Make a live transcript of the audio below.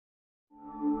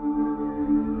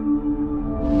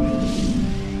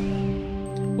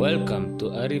Welcome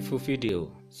to Arif Video.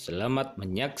 Selamat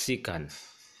menyaksikan.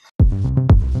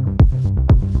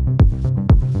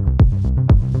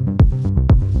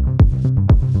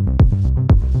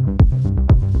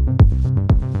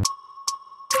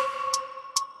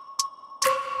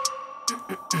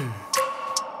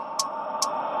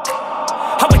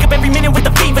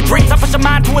 Dreams, I push a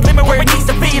mind to a limit where it needs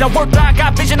to be. I work blind,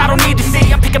 got vision I don't need to see.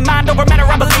 I'm picking mind over matter,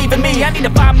 I believe in me. I need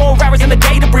to find more hours in the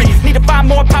day to breathe. Need to find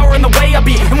more power in the way I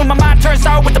be. And when my mind turns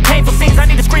sour with the painful scenes, I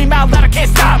need to scream out loud, I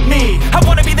can't stop me. I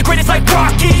wanna be the greatest like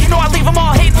Rocky. You know I leave them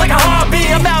all hating like a hobby.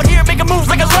 I'm out here making moves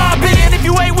like a lobby. And if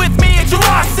you ain't with me, it's your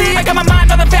loss. See, I got my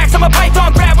mind on the facts, I'm a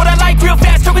python. Grab what I like real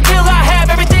fast, choke until I have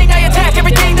everything I attack.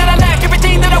 Everything that I lack,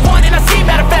 everything that I want, and I see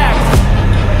matter of fact.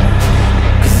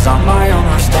 Cause I'm my own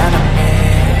worst enemy.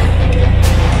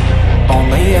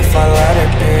 Only if I let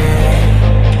it be.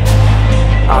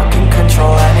 I can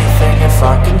control anything if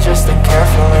I can just think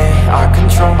carefully. I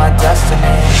control my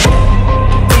destiny.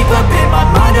 Deep up in my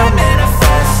mind I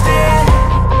manifest it.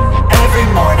 Every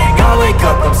morning I wake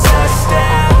up obsessed,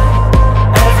 and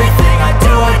everything I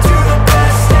do the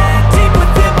best. And deep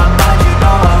within my mind you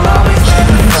know I'll always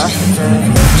manifest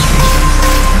it.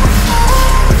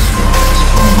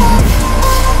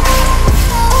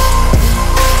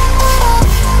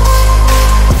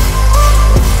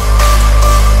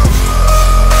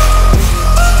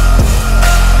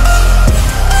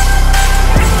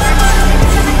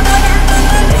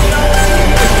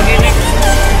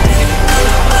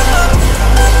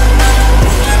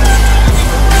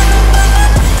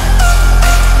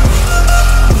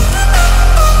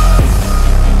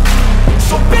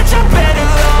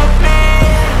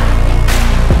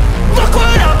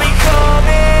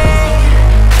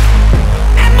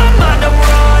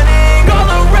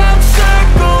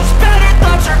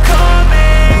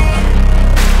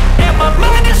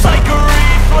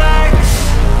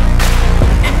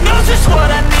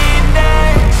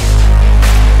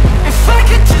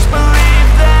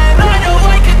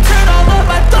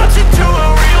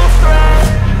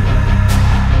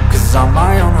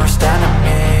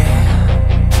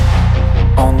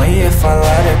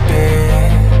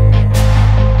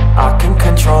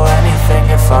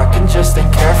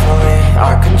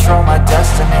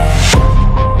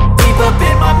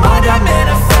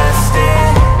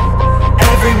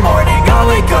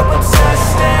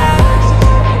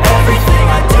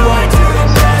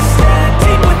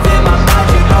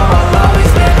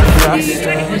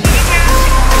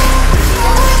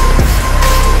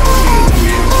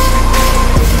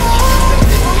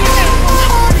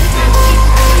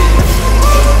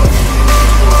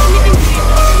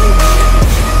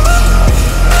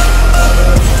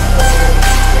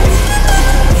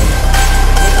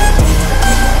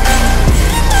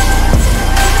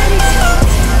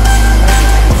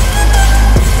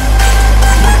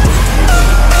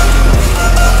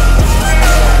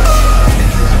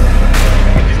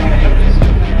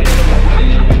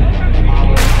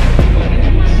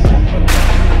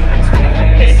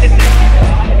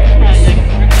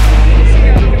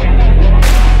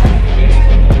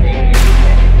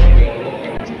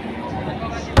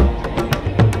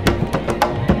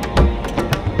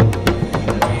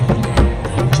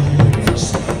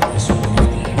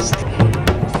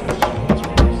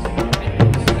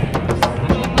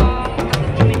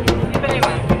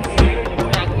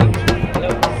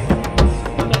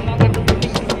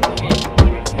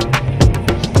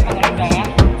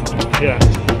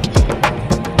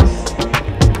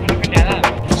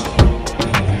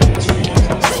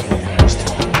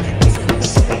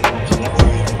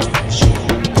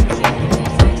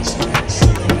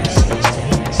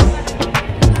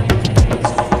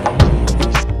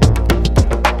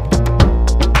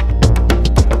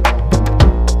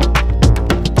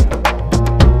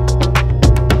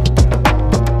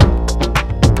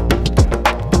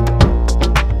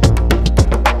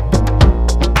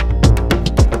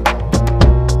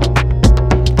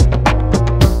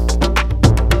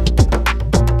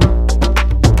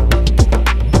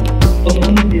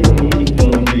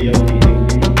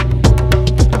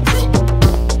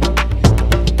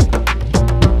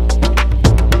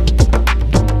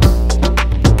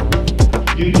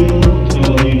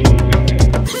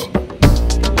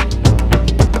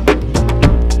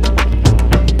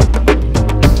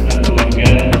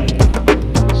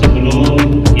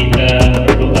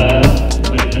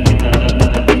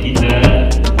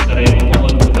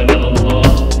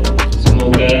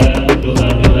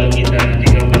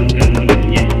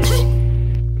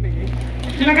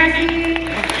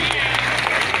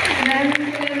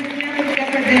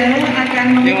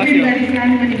 akan memimpin barisan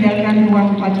meninggalkan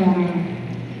ruang upacara.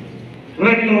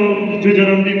 Rektor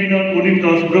jajaran pimpinan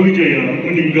Universitas Brawijaya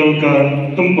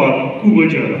meninggalkan tempat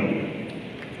upacara.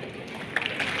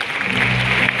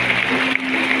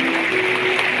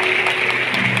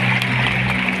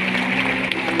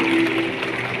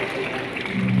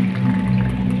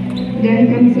 Dan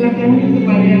kami silakan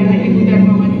kepada Ibu dan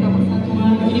Wanita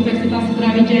Persatuan Universitas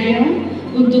Brawijaya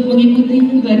untuk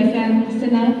mengikuti barisan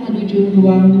senat menuju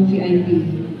ruang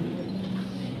VIP.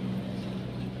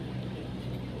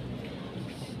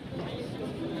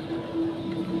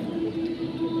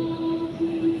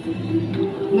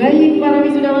 Baik para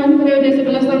wisudawan periode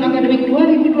 11 tahun akademik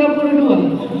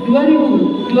 2022-2023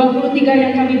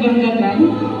 yang kami banggakan,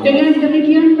 dengan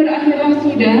demikian berakhirlah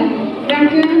sudah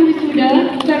rangkaian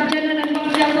wisuda sarjana dan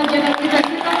pasca sarjana Universitas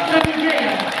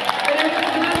Brawijaya periode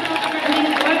 11 tahun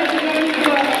akademik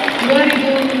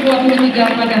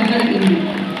 2022-2023 pada hari ini.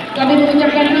 Kami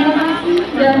mengucapkan terima kasih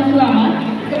dan selamat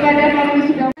kepada para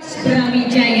wisudawan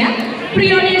Brawijaya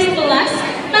periode 11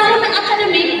 tahun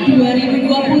akademik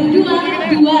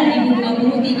 2022-2023.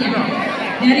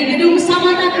 Dari Gedung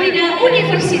Samata Krida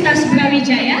Universitas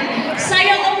Brawijaya,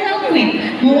 saya Om Nalwin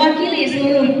mewakili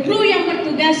seluruh kru yang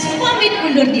bertugas pamit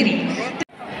undur diri.